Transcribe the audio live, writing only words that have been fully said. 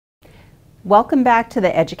Welcome back to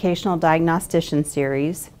the Educational Diagnostician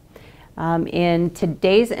series. In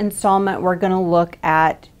today's installment, we're going to look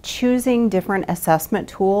at choosing different assessment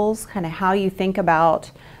tools, kind of how you think about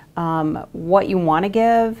what you want to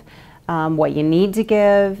give, what you need to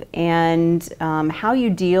give, and how you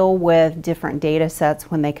deal with different data sets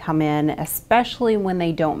when they come in, especially when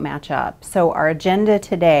they don't match up. So our agenda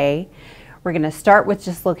today, we're going to start with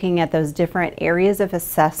just looking at those different areas of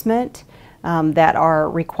assessment that are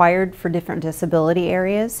required for different disability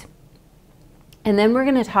areas. And then we're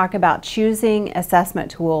going to talk about choosing assessment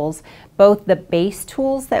tools, both the base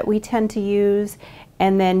tools that we tend to use,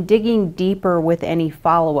 and then digging deeper with any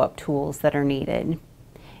follow-up tools that are needed.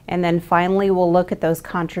 And then finally, we'll look at those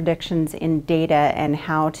contradictions in data and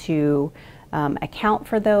how to account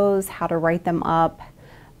for those, how to write them up,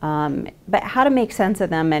 but how to make sense of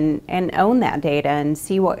them and own that data and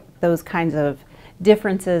see what those kinds of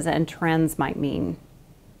differences and trends might mean.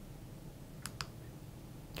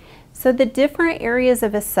 So the different areas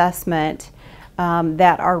of assessment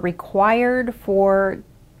that are required for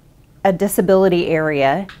a disability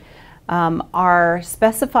area are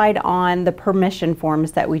specified on the permission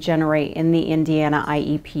forms that we generate in the Indiana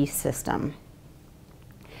IEP system.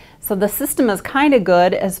 So the system is kind of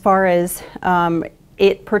good as far as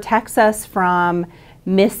it protects us from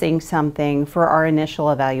missing something for our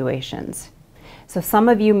initial evaluations. So some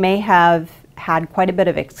of you may have had quite a bit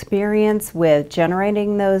of experience with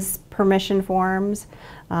generating those permission forms.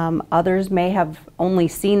 Others may have only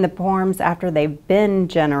seen the forms after they've been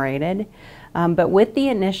generated. But with the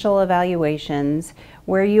initial evaluations,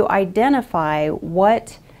 where you identify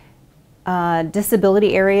what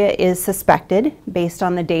disability area is suspected based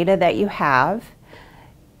on the data that you have,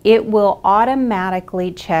 it will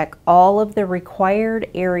automatically check all of the required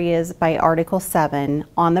areas by Article 7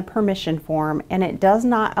 on the permission form, and it does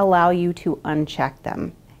not allow you to uncheck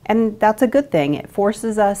them. And that's a good thing. It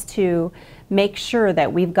forces us to make sure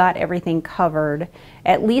that we've got everything covered,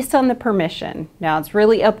 at least on the permission. Now, it's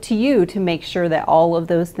really up to you to make sure that all of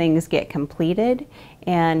those things get completed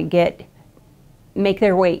and make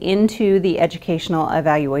their way into the educational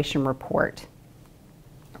evaluation report.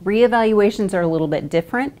 Reevaluations are a little bit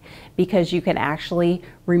different because you can actually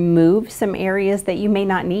remove some areas that you may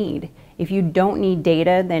not need. If you don't need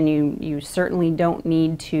data, then you certainly don't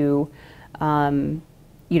need to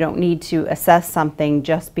assess something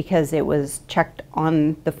just because it was checked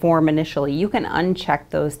on the form initially. You can uncheck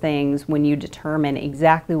those things when you determine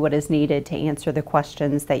exactly what is needed to answer the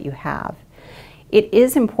questions that you have. It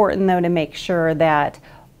is important, though, to make sure that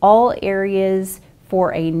all areas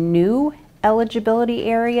for a new eligibility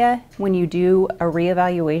area, when you do a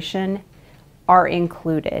reevaluation, are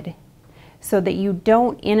included, so that you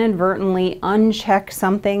don't inadvertently uncheck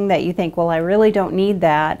something that you think, well, I really don't need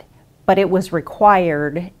that, but it was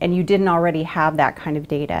required and you didn't already have that kind of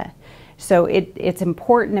data. So it's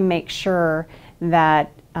important to make sure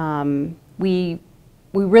that we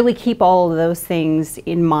really keep all of those things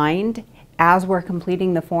in mind as we're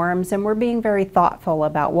completing the forms, and we're being very thoughtful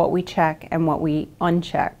about what we check and what we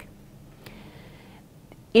uncheck.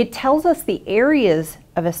 It tells us the areas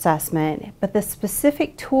of assessment, but the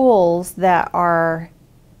specific tools that are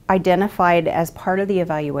identified as part of the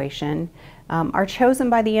evaluation are chosen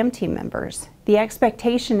by the M team members. The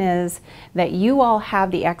expectation is that you all have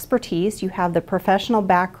the expertise, you have the professional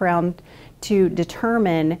background to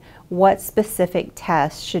determine what specific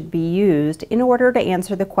tests should be used in order to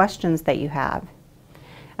answer the questions that you have.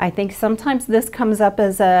 I think sometimes this comes up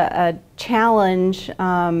as a challenge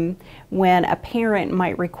when a parent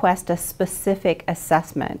might request a specific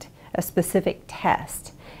assessment, a specific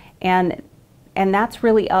test. And that's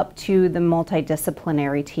really up to the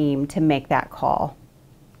multidisciplinary team to make that call.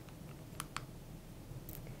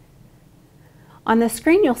 On the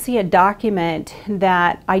screen, you'll see a document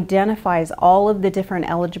that identifies all of the different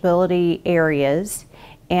eligibility areas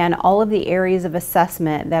and all of the areas of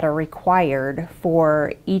assessment that are required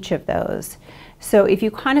for each of those. So if you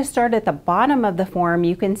kind of start at the bottom of the form,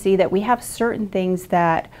 you can see that we have certain things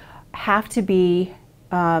that have to be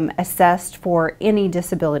assessed for any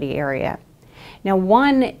disability area. Now,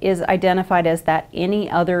 one is identified as that any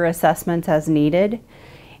other assessments as needed,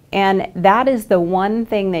 and that is the one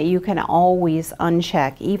thing that you can always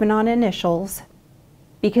uncheck, even on initials,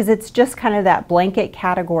 because it's just kind of that blanket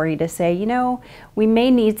category to say, you know, we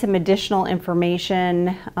may need some additional information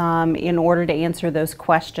in order to answer those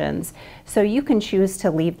questions. So you can choose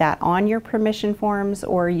to leave that on your permission forms,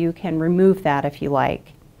 or you can remove that if you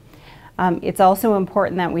like. It's also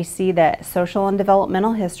important that we see that social and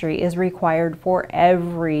developmental history is required for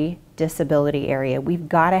every disability area. We've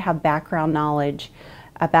got to have background knowledge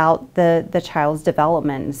about the child's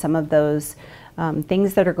development and some of those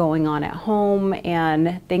things that are going on at home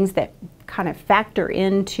and things that kind of factor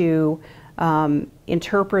into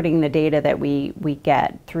interpreting the data that we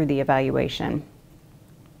get through the evaluation.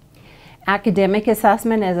 Academic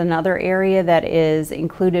assessment is another area that is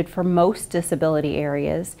included for most disability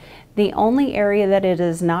areas. The only area that it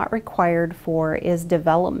is not required for is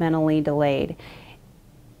developmentally delayed.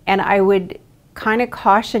 And I would kind of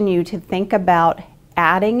caution you to think about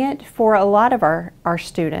adding it for a lot of our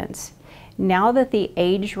students. Now that the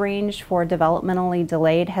age range for developmentally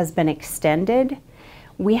delayed has been extended,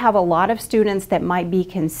 we have a lot of students that might be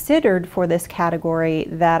considered for this category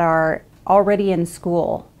that are already in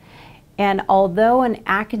school. And although an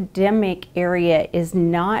academic area is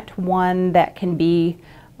not one that can be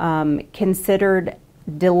considered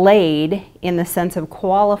delayed in the sense of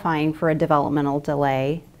qualifying for a developmental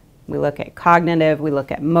delay, we look at cognitive, we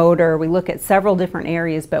look at motor, we look at several different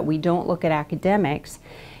areas, but we don't look at academics.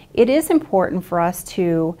 It is important for us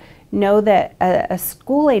to know that a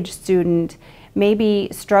school-age student may be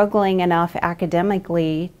struggling enough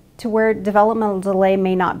academically to where developmental delay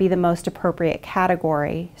may not be the most appropriate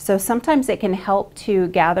category. So sometimes it can help to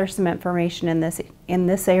gather some information in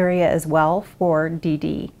this area as well for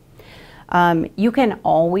DD. You can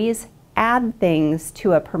always add things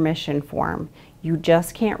to a permission form. You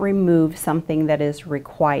just can't remove something that is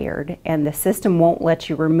required, and the system won't let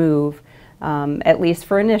you remove, at least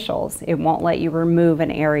for initials, it won't let you remove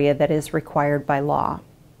an area that is required by law.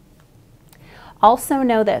 Also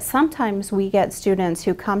know that sometimes we get students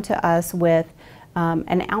who come to us with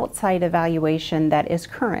an outside evaluation that is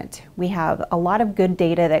current. We have a lot of good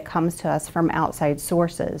data that comes to us from outside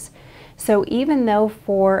sources. So even though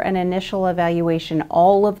for an initial evaluation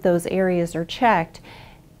all of those areas are checked,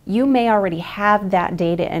 you may already have that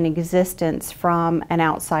data in existence from an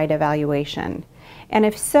outside evaluation. And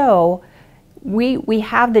if so, we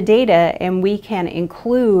have the data and we can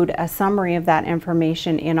include a summary of that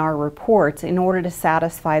information in our reports in order to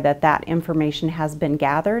satisfy that that information has been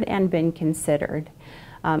gathered and been considered.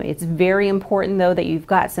 It's very important though that you've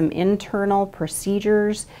got some internal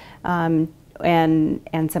procedures and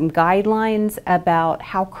some guidelines about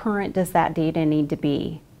how current does that data need to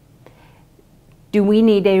be. Do we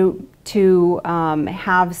need to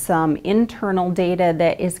have some internal data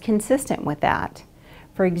that is consistent with that?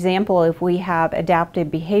 For example, if we have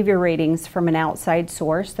adaptive behavior ratings from an outside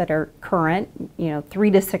source that are current,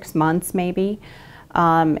 3 to 6 months maybe,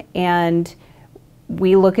 and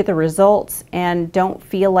we look at the results and don't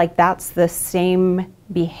feel like that's the same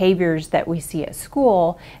behaviors that we see at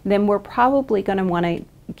school, then we're probably going to want to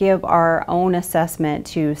give our own assessment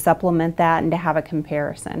to supplement that and to have a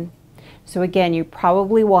comparison. So again, you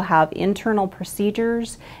probably will have internal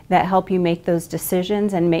procedures that help you make those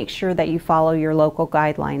decisions and make sure that you follow your local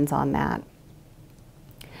guidelines on that.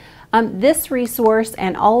 This resource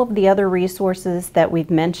and all of the other resources that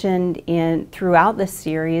we've mentioned throughout this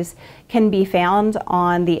series can be found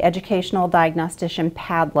on the Educational Diagnostician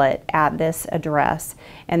Padlet at this address.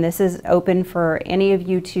 And this is open for any of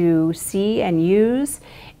you to see and use.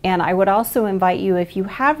 And I would also invite you, if you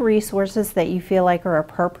have resources that you feel like are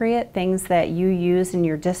appropriate, things that you use in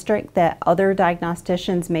your district that other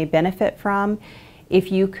diagnosticians may benefit from,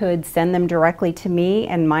 if you could send them directly to me,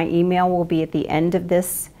 and my email will be at the end of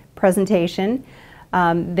this presentation,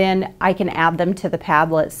 then I can add them to the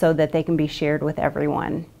Padlet so that they can be shared with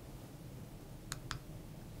everyone.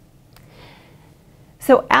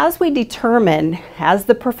 So as we determine, as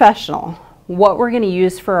the professional, what we're going to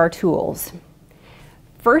use for our tools,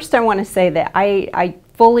 first, I want to say that I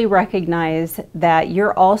fully recognize that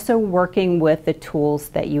you're also working with the tools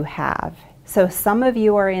that you have. So some of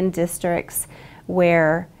you are in districts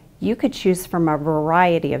where you could choose from a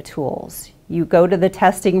variety of tools. You go to the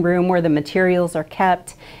testing room where the materials are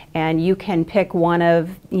kept and you can pick one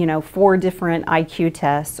of 4 different IQ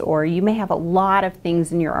tests, or you may have a lot of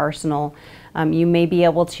things in your arsenal. You may be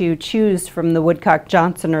able to choose from the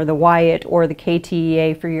Woodcock-Johnson or the Wyatt or the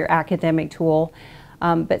KTEA for your academic tool.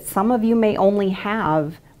 But some of you may only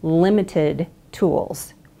have limited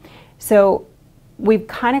tools. So we've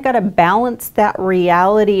kind of got to balance that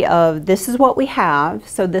reality of this is what we have,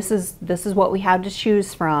 so this is what we have to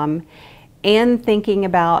choose from, and thinking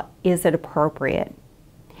about, is it appropriate?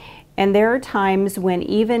 And there are times when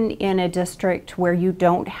even in a district where you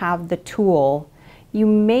don't have the tool, you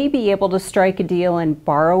may be able to strike a deal and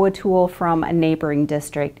borrow a tool from a neighboring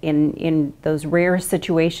district in those rare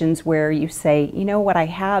situations where you say, what I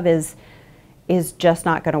have is just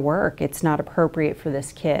not going to work. It's not appropriate for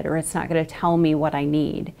this kid, or it's not going to tell me what I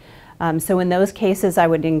need. So in those cases, I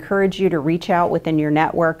would encourage you to reach out within your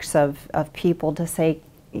networks of people to say,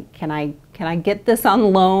 can I get this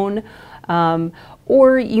on loan?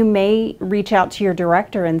 Or you may reach out to your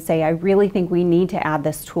director and say, I really think we need to add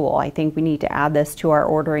this tool. I think we need to add this to our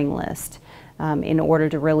ordering list in order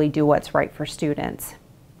to really do what's right for students.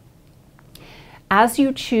 As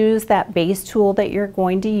you choose that base tool that you're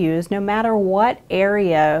going to use, no matter what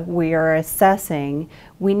area we are assessing,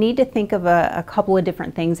 we need to think of a couple of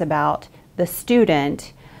different things about the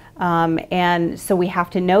student. And so we have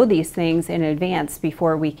to know these things in advance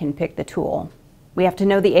before we can pick the tool. We have to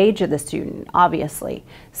know the age of the student, obviously.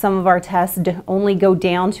 Some of our tests only go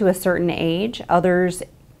down to a certain age. Others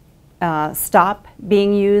stop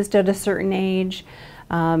being used at a certain age.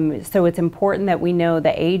 So it's important that we know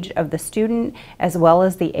the age of the student as well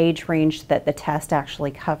as the age range that the test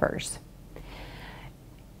actually covers.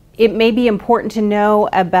 It may be important to know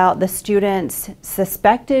about the student's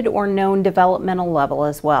suspected or known developmental level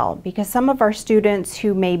as well, because some of our students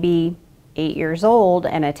who may be 8 years old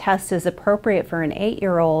and a test is appropriate for an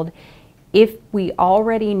 8-year-old, if we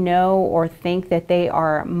already know or think that they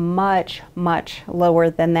are much, much lower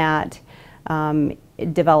than that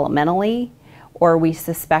developmentally, or we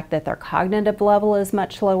suspect that their cognitive level is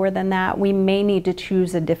much lower than that, we may need to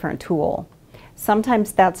choose a different tool.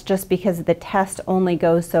 Sometimes that's just because the test only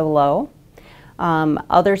goes so low.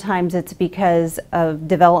 Other times it's because of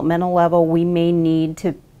developmental level. We may need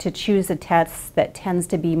to choose a test that tends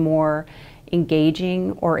to be more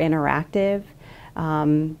engaging or interactive.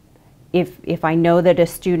 If I know that a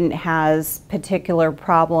student has particular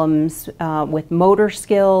problems with motor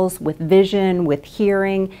skills, with vision, with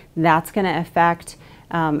hearing, that's going to affect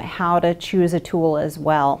how to choose a tool as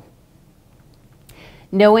well.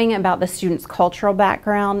 Knowing about the student's cultural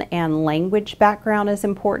background and language background is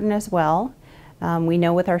important as well. We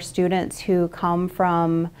know with our students who come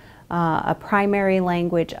from a primary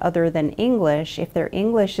language other than English, if their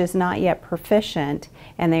English is not yet proficient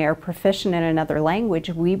and they are proficient in another language,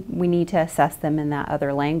 we need to assess them in that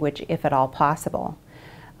other language if at all possible.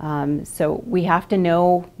 So we have to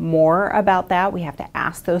know more about that. We have to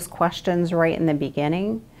ask those questions right in the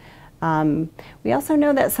beginning. We also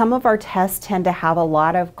know that some of our tests tend to have a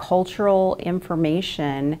lot of cultural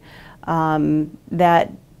information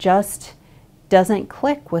that just doesn't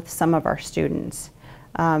click with some of our students.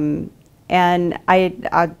 And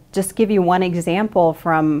I'll just give you one example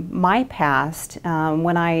from my past.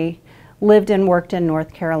 When I lived and worked in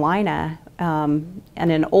North Carolina, and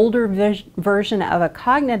an older version of a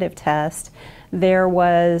cognitive test, there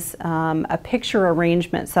was a picture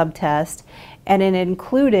arrangement subtest, and it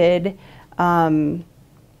included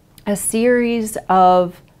a series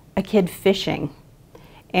of a kid fishing.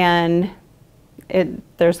 And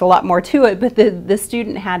there's a lot more to it, but the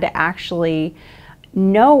student had to actually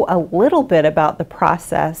know a little bit about the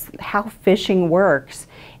process, how fishing works,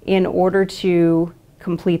 in order to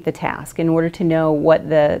complete the task, in order to know what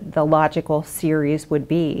the logical series would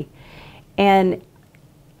be. And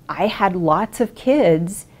I had lots of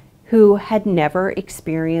kids who had never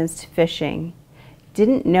experienced fishing,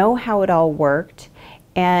 didn't know how it all worked,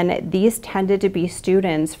 and these tended to be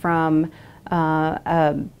students from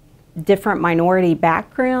a different minority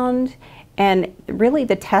background, and really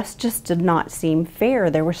the test just did not seem fair.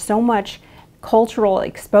 There was so much cultural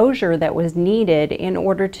exposure that was needed in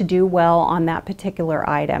order to do well on that particular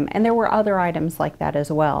item, and there were other items like that as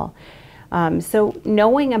well. So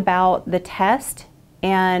knowing about the test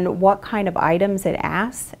and what kind of items it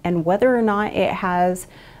asks and whether or not it has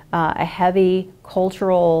a heavy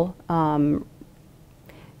cultural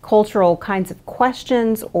kinds of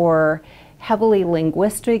questions or heavily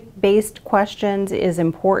linguistic-based questions is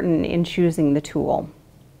important in choosing the tool.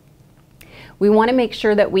 We want to make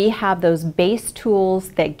sure that we have those base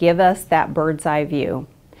tools that give us that bird's eye view.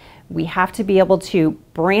 We have to be able to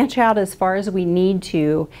branch out as far as we need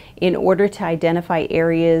to in order to identify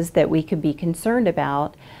areas that we could be concerned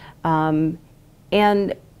about. And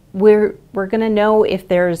we're going to know if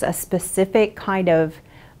there's a specific kind of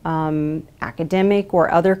academic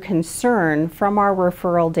or other concern from our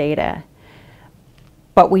referral data.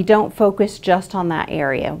 But we don't focus just on that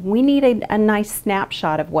area. We need a nice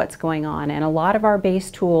snapshot of what's going on, and a lot of our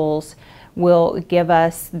base tools will give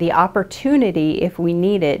us the opportunity, if we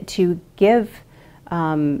need it, to give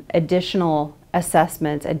additional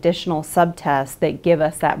assessments, additional subtests that give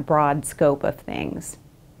us that broad scope of things.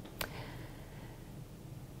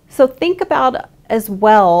 So think about as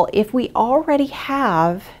well, if we already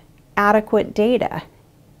have adequate data.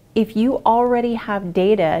 If you already have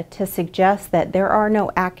data to suggest that there are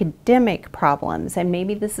no academic problems, and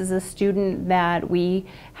maybe this is a student that we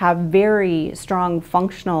have very strong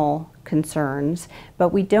functional concerns, but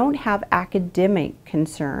we don't have academic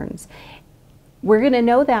concerns, We're going to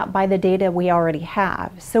know that by the data we already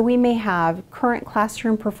have. So we may have current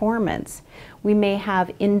classroom performance. We may have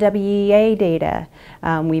NWEA data.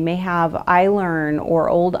 We may have iLearn or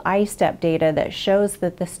old iStep data that shows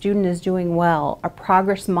that the student is doing well, a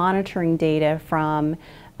progress monitoring data from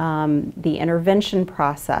the intervention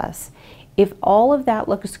process. If all of that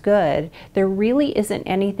looks good, there really isn't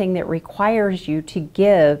anything that requires you to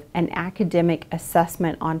give an academic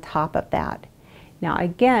assessment on top of that. Now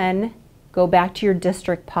again, go back to your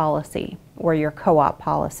district policy or your co-op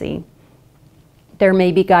policy. There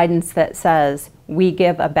may be guidance that says we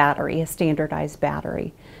give a battery, a standardized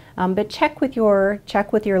battery, but check with your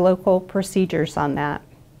local procedures on that.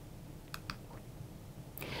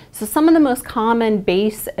 So some of the most common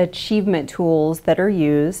base achievement tools that are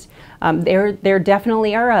used, there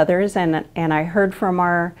definitely are others, and I heard from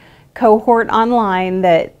our cohort online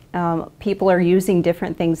that people are using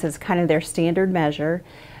different things as kind of their standard measure.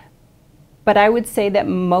 But I would say that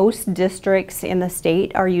most districts in the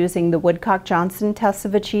state are using the Woodcock-Johnson Test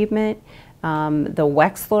of Achievement, the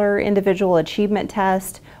Wechsler Individual Achievement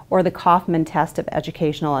Test, or the Kaufman Test of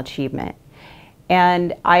Educational Achievement.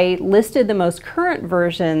 And I listed the most current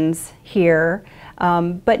versions here,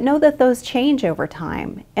 but know that those change over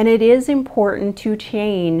time. And it is important to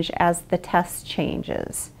change as the test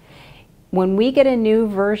changes. When we get a new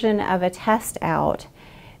version of a test out,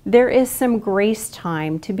 there is some grace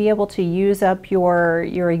time to be able to use up your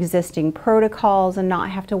existing protocols and not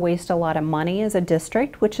have to waste a lot of money as a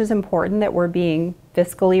district, which is important that we're being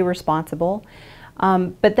fiscally responsible.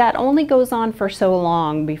 But that only goes on for so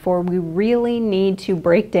long before we really need to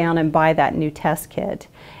break down and buy that new test kit.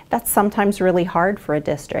 That's sometimes really hard for a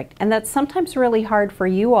district, and that's sometimes really hard for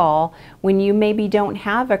you all when you maybe don't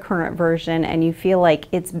have a current version and you feel like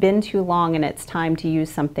it's been too long and it's time to use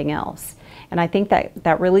something else. And I think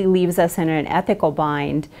that really leaves us in an ethical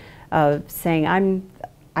bind of saying,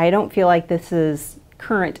 I don't feel like this is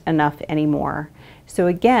current enough anymore. So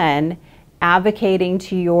again, advocating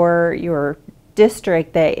to your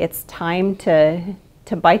district that it's time to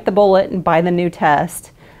bite the bullet and buy the new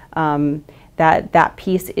test. That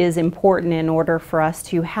piece is important in order for us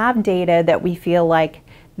to have data that we feel like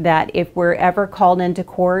that if we're ever called into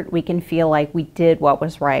court, we can feel like we did what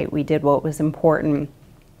was right, we did what was important,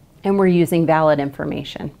 and we're using valid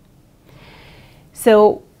information.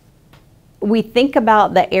 So we think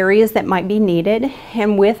about the areas that might be needed,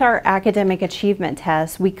 and with our academic achievement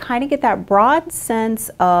tests, we kind of get that broad sense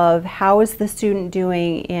of how is the student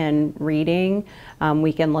doing in reading.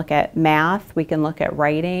 We can look at math, we can look at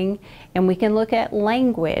writing, and we can look at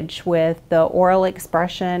language with the oral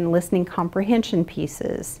expression, listening comprehension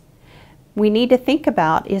pieces. We need to think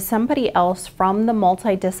about, is somebody else from the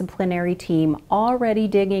multidisciplinary team already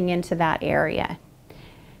digging into that area?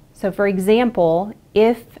 So for example,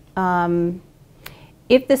 if the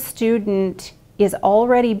student is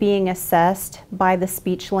already being assessed by the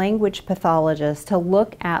speech language pathologist to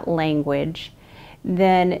look at language,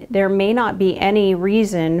 then there may not be any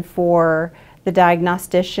reason for the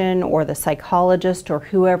diagnostician or the psychologist or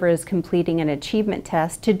whoever is completing an achievement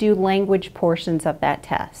test to do language portions of that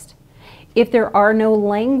test. If there are no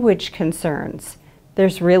language concerns,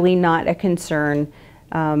 there's really not a concern,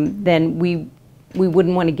 then we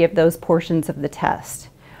wouldn't want to give those portions of the test.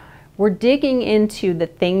 We're digging into the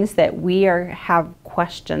things that we have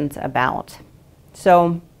questions about.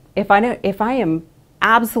 So if I am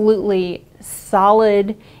absolutely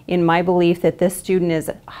solid in my belief that this student is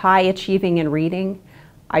high achieving in reading,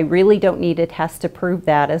 I really don't need a test to prove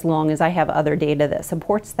that as long as I have other data that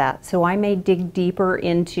supports that. So I may dig deeper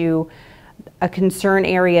into a concern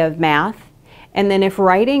area of math. And then if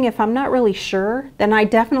writing, if I'm not really sure, then I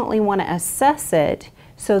definitely want to assess it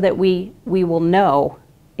so that we will know,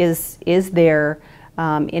 is there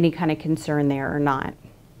any kind of concern there or not.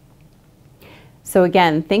 So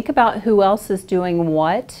again, think about who else is doing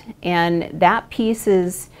what, and that piece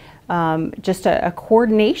is just a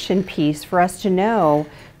coordination piece for us to know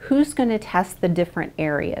who's going to test the different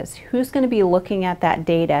areas, who's going to be looking at that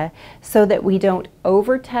data so that we don't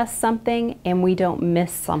over-test something and we don't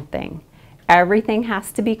miss something. Everything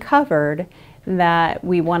has to be covered that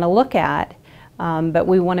we want to look at, but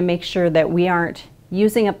we want to make sure that we aren't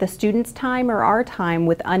using up the student's time or our time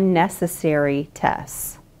with unnecessary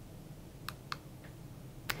tests.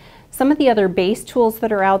 Some of the other base tools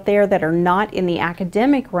that are out there that are not in the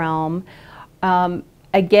academic realm,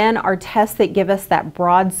 again, are tests that give us that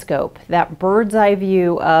broad scope, that bird's eye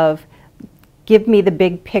view of give me the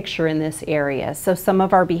big picture in this area. So some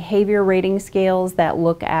of our behavior rating scales that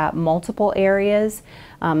look at multiple areas,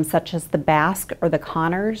 such as the Basque or the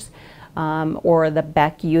Connors, or the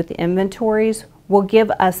Beck Youth Inventories, will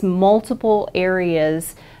give us multiple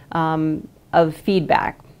areas of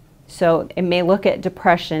feedback. So it may look at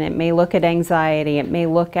depression, it may look at anxiety, it may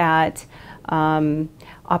look at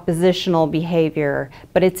oppositional behavior,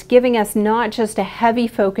 but it's giving us not just a heavy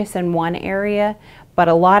focus in one area, but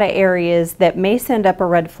a lot of areas that may send up a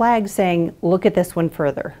red flag saying, look at this one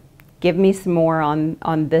further. Give me some more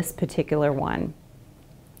on this particular one.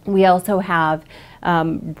 We also have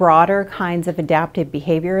broader kinds of adaptive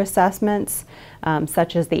behavior assessments,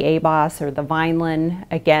 such as the ABOS or the Vineland.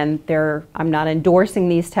 Again, I'm not endorsing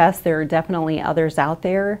these tests. There are definitely others out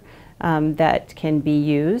there that can be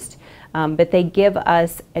used, but they give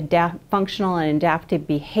us functional and adaptive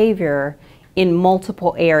behavior in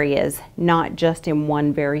multiple areas, not just in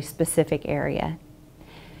one very specific area.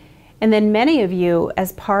 And then many of you,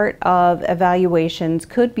 as part of evaluations,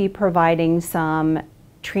 could be providing some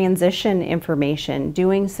transition information,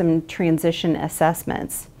 doing some transition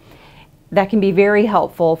assessments. That can be very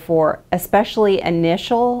helpful for especially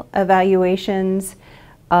initial evaluations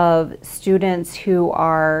of students who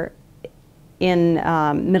are in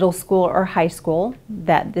middle school or high school,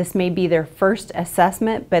 that this may be their first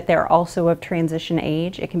assessment, but they're also of transition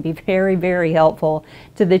age. It can be very, very helpful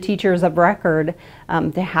to the teachers of record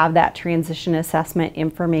to have that transition assessment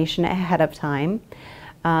information ahead of time.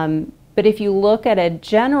 But if you look at a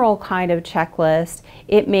general kind of checklist,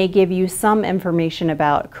 it may give you some information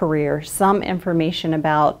about career, some information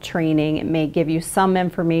about training, it may give you some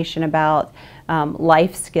information about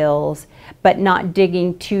life skills, but not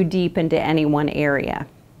digging too deep into any one area.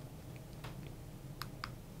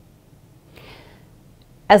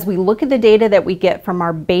 As we look at the data that we get from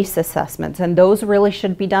our base assessments, and those really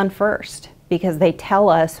should be done first, because they tell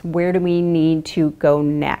us where do we need to go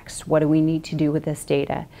next, what do we need to do with this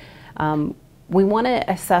data. We want to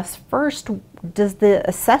assess first, does the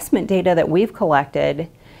assessment data that we've collected,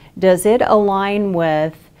 does it align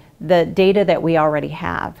with the data that we already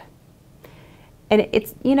have? And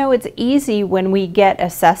it's easy when we get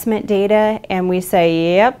assessment data and we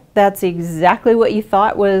say, yep, that's exactly what you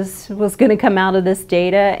thought was going to come out of this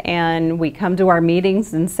data, and we come to our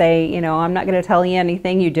meetings and say, I'm not going to tell you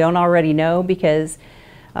anything you don't already know because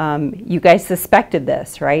you guys suspected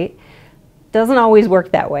this, right? Doesn't always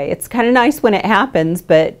work that way. It's kind of nice when it happens,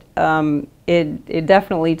 but it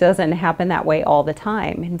definitely doesn't happen that way all the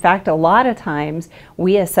time. In fact, a lot of times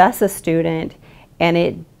we assess a student and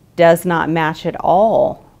it does not match at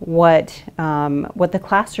all what the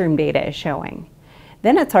classroom data is showing.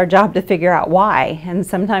 Then it's our job to figure out why, and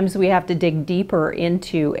sometimes we have to dig deeper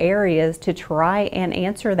into areas to try and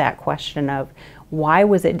answer that question of why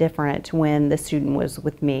was it different when the student was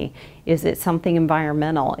with me? Is it something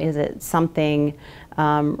environmental? Is it something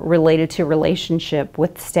related to relationship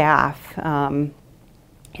with staff?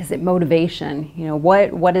 Is it motivation?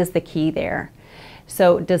 What is the key there?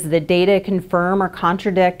 So does the data confirm or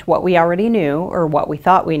contradict what we already knew, or what we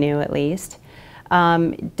thought we knew at least?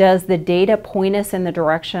 Does the data point us in the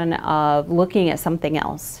direction of looking at something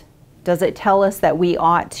else? Does it tell us that we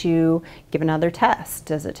ought to give another test?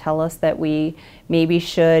 Does it tell us that we maybe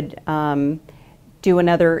should do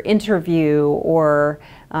another interview or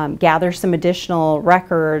gather some additional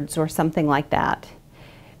records or something like that?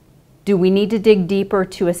 Do we need to dig deeper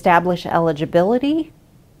to establish eligibility,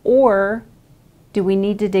 or do we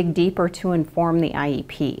need to dig deeper to inform the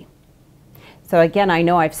IEP? So again, I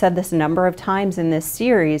know I've said this a number of times in this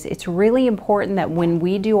series, it's really important that when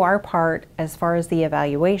we do our part as far as the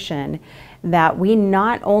evaluation, that we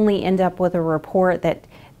not only end up with a report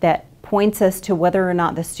that points us to whether or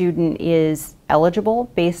not the student is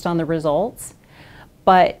eligible based on the results,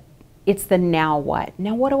 but it's the now what.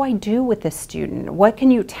 Now what do I do with this student? What can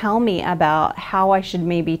you tell me about how I should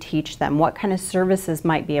maybe teach them? What kind of services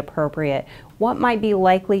might be appropriate? What might be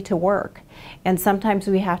likely to work? And sometimes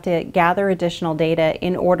we have to gather additional data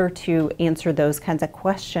in order to answer those kinds of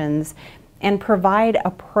questions and provide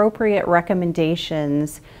appropriate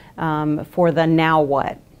recommendations for the now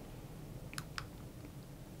what.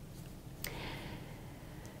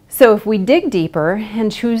 So if we dig deeper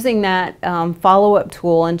in choosing that follow-up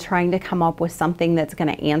tool and trying to come up with something that's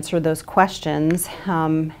going to answer those questions,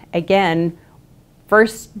 again,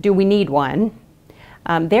 first, do we need one?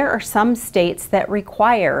 There are some states that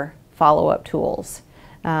require follow-up tools.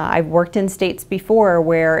 I've worked in states before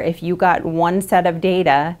where if you got one set of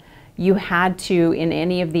data, you had to, in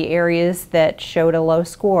any of the areas that showed a low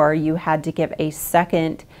score, you had to give a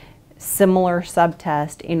second similar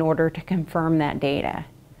subtest in order to confirm that data.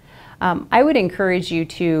 I would encourage you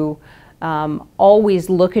to always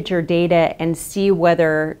look at your data and see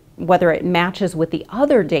whether it matches with the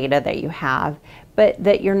other data that you have, but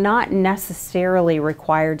that you're not necessarily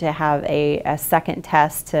required to have a second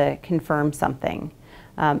test to confirm something.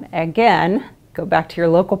 Again, go back to your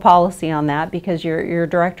local policy on that, because your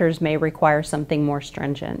directors may require something more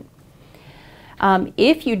stringent.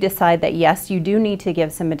 If you decide that yes, you do need to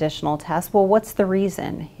give some additional tests, well, what's the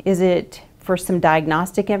reason? Is it for some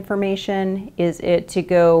diagnostic information? Is it to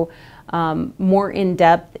go more in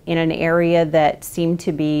depth in an area that seemed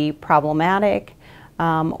to be problematic?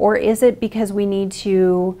 Or is it because we need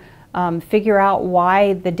to figure out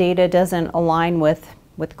why the data doesn't align with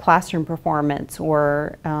classroom performance,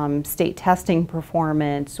 or state testing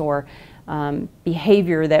performance, or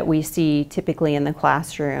behavior that we see typically in the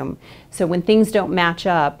classroom? So when things don't match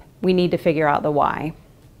up, we need to figure out the why.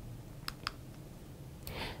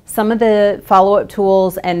 Some of the follow-up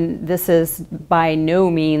tools, and this is by no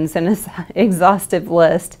means an exhaustive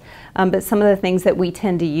list, but some of the things that we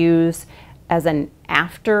tend to use as an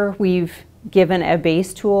after we've given a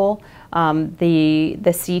base tool, the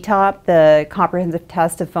CTOP, the Comprehensive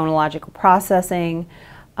Test of Phonological Processing,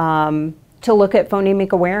 to look at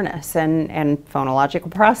phonemic awareness and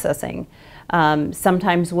phonological processing.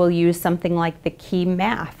 Sometimes we'll use something like the key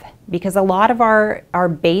math, because a lot of our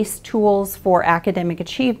base tools for academic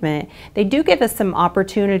achievement, they do give us some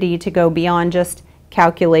opportunity to go beyond just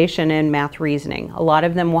calculation and math reasoning. A lot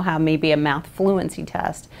of them will have maybe a math fluency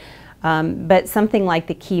test. But something like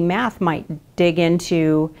the key math might dig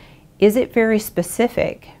into, is it very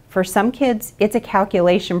specific? For some kids, it's a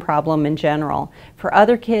calculation problem in general. For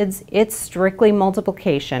other kids, it's strictly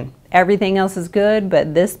multiplication. Everything else is good,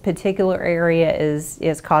 but this particular area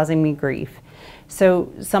is causing me grief.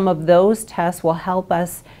 So some of those tests will help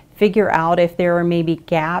us figure out if there are maybe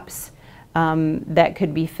gaps that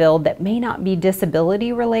could be filled that may not be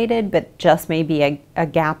disability related, but just maybe a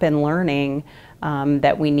gap in learning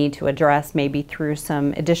that we need to address, maybe through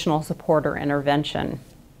some additional support or intervention.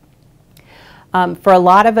 For a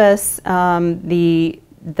lot of us, the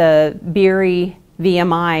Beery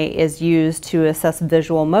VMI is used to assess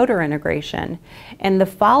visual motor integration, and the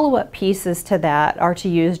follow-up pieces to that are to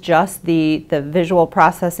use just the visual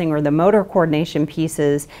processing or the motor coordination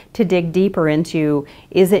pieces to dig deeper into,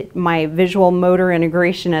 is it my visual motor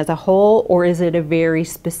integration as a whole, or is it a very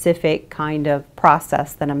specific kind of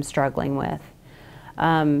process that I'm struggling with?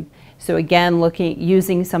 So again,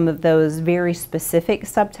 using some of those very specific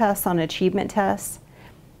subtests on achievement tests,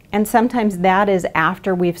 and sometimes that is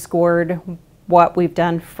after we've scored what we've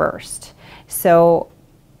done first. So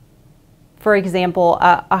for example,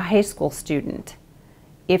 a high school student,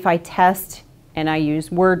 if I test and I use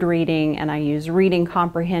word reading and I use reading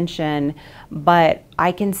comprehension, but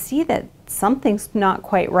I can see that something's not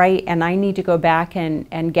quite right and I need to go back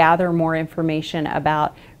and gather more information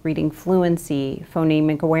about reading fluency,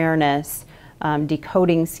 phonemic awareness,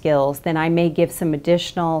 decoding skills, then I may give some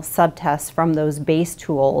additional subtests from those base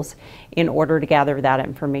tools in order to gather that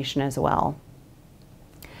information as well.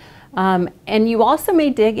 And you also may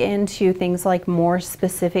dig into things like more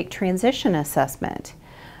specific transition assessment,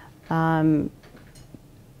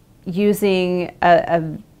 using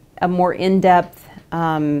a more in-depth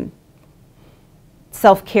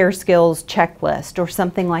self-care skills checklist or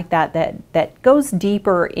something like that goes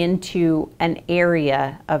deeper into an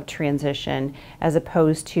area of transition as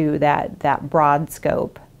opposed to that broad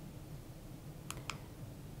scope.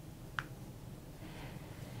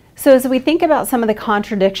 So as we think about some of the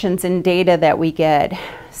contradictions in data that we get,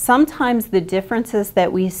 sometimes the differences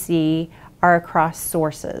that we see are across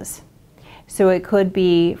sources. So it could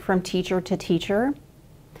be from teacher to teacher,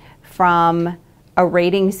 from a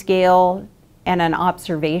rating scale and an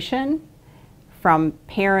observation, from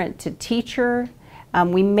parent to teacher.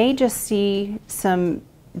 We may just see some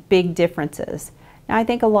big differences. Now, I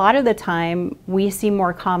think a lot of the time we see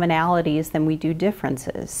more commonalities than we do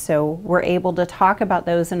differences. So we're able to talk about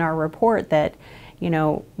those in our report that, you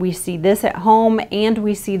know, we see this at home and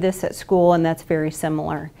we see this at school, and that's very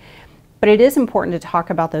similar. But it is important to talk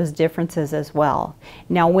about those differences as well.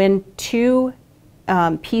 Now, when two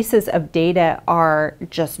pieces of data are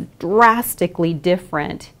just drastically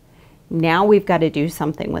different, now we've got to do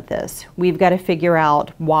something with this. We've got to figure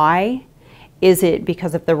out why. Is it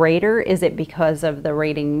because of the rater? Is it because of the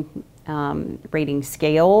rating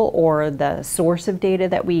scale or the source of data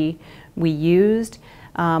that we used?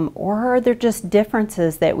 Or are there just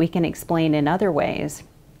differences that we can explain in other ways?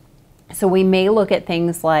 So we may look at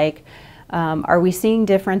things like, are we seeing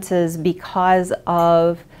differences because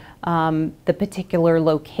of the particular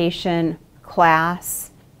location,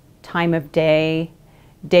 class, time of day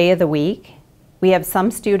of the week? We have some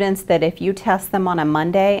students that if you test them on a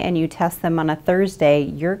Monday and you test them on a Thursday,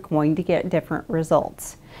 you're going to get different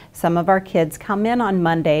results. Some of our kids come in on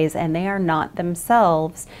Mondays and they are not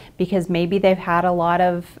themselves because maybe they've had a lot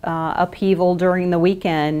of upheaval during the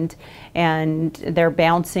weekend and they're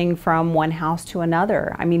bouncing from one house to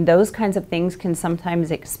another. I mean, those kinds of things can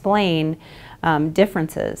sometimes explain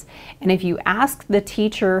differences. And if you ask the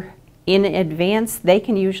teacher in advance, they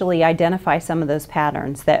can usually identify some of those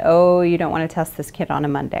patterns that, oh, you don't want to test this kid on a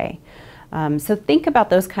Monday. So think about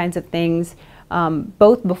those kinds of things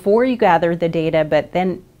both before you gather the data, but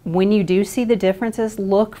then when you do see the differences,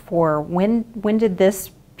 look for when did this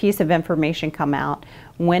piece of information come out?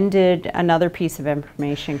 When did another piece of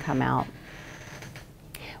information come out?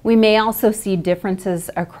 We may also see differences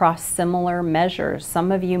across similar measures.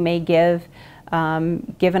 Some of you may give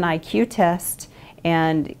an IQ test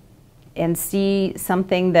and see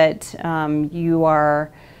something that you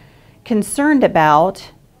are concerned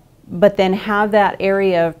about, but then have that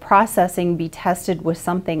area of processing be tested with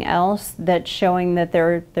something else that's showing that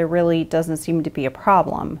there really doesn't seem to be a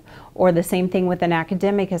problem. Or the same thing with an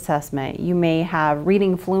academic assessment. You may have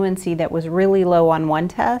reading fluency that was really low on one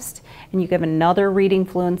test, and you give another reading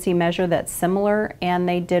fluency measure that's similar, and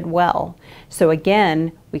they did well. So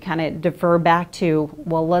again, we kind of defer back to,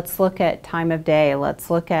 well, let's look at time of day. Let's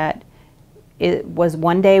look at, it was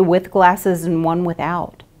one day with glasses and one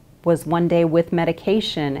without. Was one day with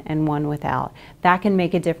medication and one without. That can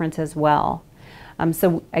make a difference as well.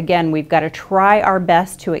 So again, we've got to try our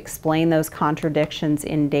best to explain those contradictions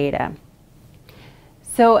in data.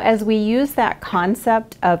 So as we use that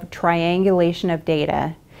concept of triangulation of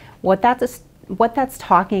data, what that's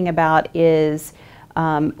talking about is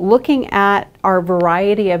looking at our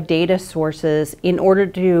variety of data sources in order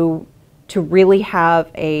to really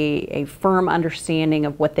have a firm understanding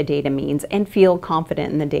of what the data means and feel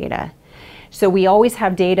confident in the data. So we always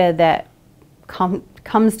have data that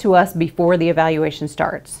comes to us before the evaluation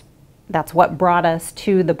starts. That's what brought us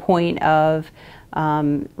to the point of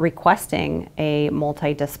requesting a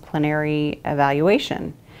multidisciplinary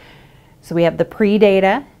evaluation. So we have the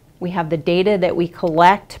pre-data, we have the data that we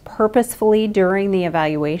collect purposefully during the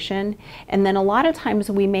evaluation, and then a lot of times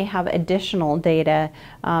we may have additional data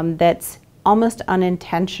that's almost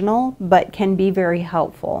unintentional but can be very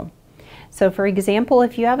helpful. So for example,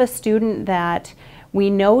 if you have a student that we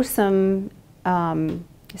know some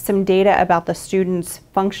data about the student's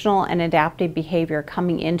functional and adaptive behavior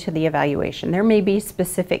coming into the evaluation, there may be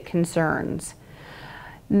specific concerns.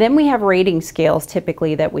 Then we have rating scales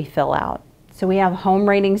typically that we fill out. So we have home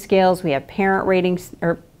rating scales, we have parent ratings,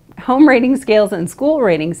 or home rating scales and school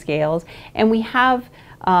rating scales, and we have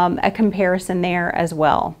a comparison there as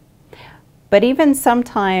well. But even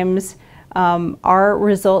sometimes our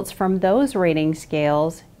results from those rating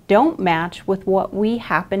scales don't match with what we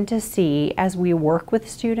happen to see as we work with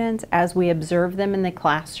students, as we observe them in the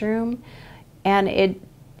classroom. And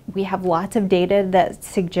we have lots of data that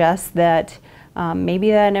suggests that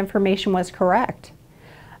maybe that information was correct.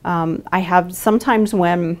 I have sometimes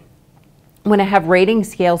when I have rating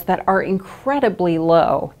scales that are incredibly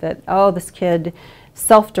low, that, oh, this kid,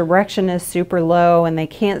 self-direction is super low and they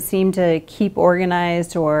can't seem to keep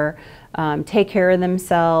organized or take care of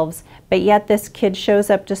themselves, but yet this kid shows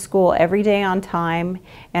up to school every day on time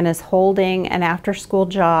and is holding an after-school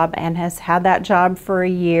job and has had that job for a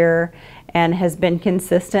year and has been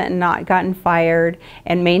consistent and not gotten fired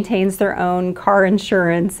and maintains their own car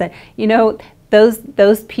insurance. You know,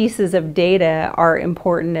 those pieces of data are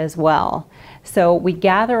important as well. So we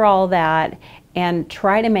gather all that and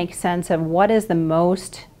try to make sense of what is the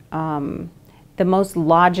most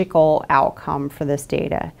logical outcome for this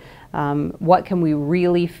data. What can we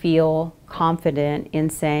really feel confident in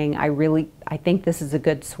saying, I think this is a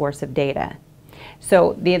good source of data.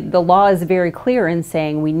 So the law is very clear in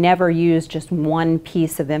saying we never use just one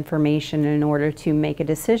piece of information in order to make a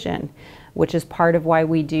decision, which is part of why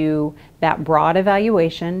we do that broad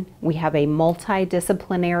evaluation. We have a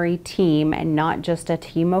multidisciplinary team and not just a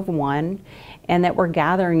team of one, and that we're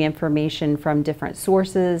gathering information from different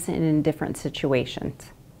sources and in different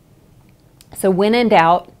situations. So when in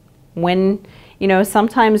doubt,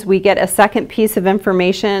 sometimes we get a second piece of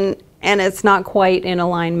information and it's not quite in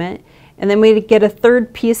alignment, and then we get a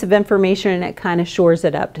third piece of information and it kind of shores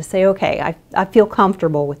it up to say, okay, I feel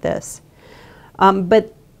comfortable with this.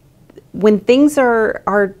 But when things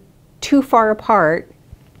are too far apart,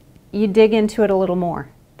 you dig into it a little more.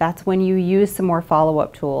 That's when you use some more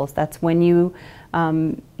follow-up tools. That's when you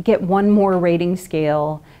get one more rating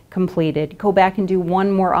scale completed, go back and do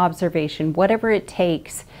one more observation, whatever it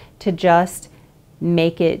takes to just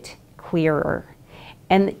make it clearer.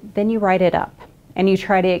 And then you write it up and you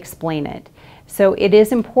try to explain it. So it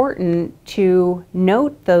is important to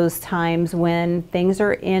note those times when things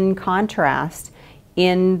are in contrast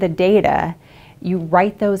in the data. You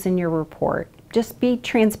write those in your report. Just be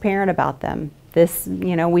transparent about them. This,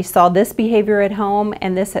 we saw this behavior at home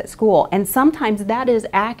and this at school. And sometimes that is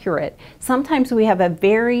accurate. Sometimes we have a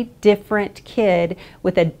very different kid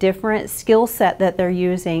with a different skill set that they're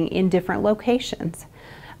using in different locations.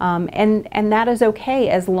 And that is okay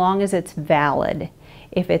as long as it's valid.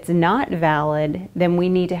 If it's not valid, then we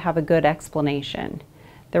need to have a good explanation.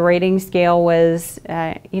 The rating scale was,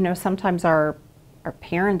 sometimes our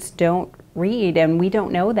parents don't read and we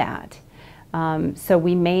don't know that. So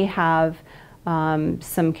we may have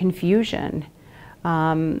some confusion.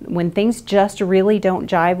 When things just really don't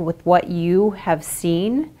jive with what you have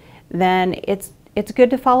seen, then it's good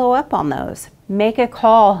to follow up on those. Make a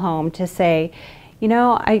call home to say,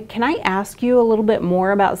 can I ask you a little bit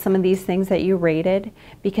more about some of these things that you rated?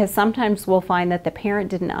 Because sometimes we'll find that the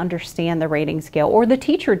parent didn't understand the rating scale or the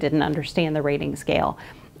teacher didn't understand the rating scale.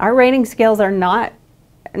 Our rating scales are not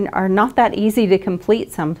that easy to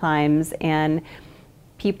complete sometimes, and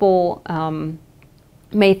people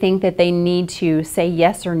may think that they need to say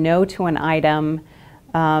yes or no to an item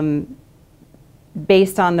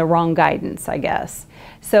based on the wrong guidance, I guess.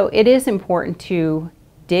 So it is important to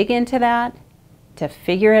dig into that, to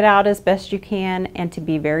figure it out as best you can, and to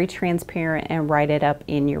be very transparent and write it up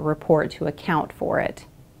in your report to account for it.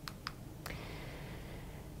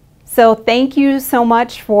 So thank you so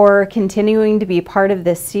much for continuing to be part of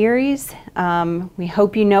this series. We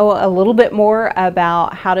hope you know a little bit more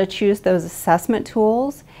about how to choose those assessment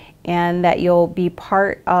tools, and that you'll be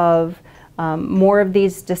part of more of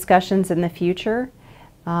these discussions in the future.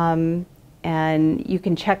 And you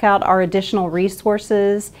can check out our additional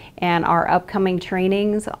resources and our upcoming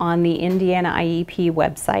trainings on the Indiana IEP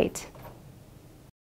website.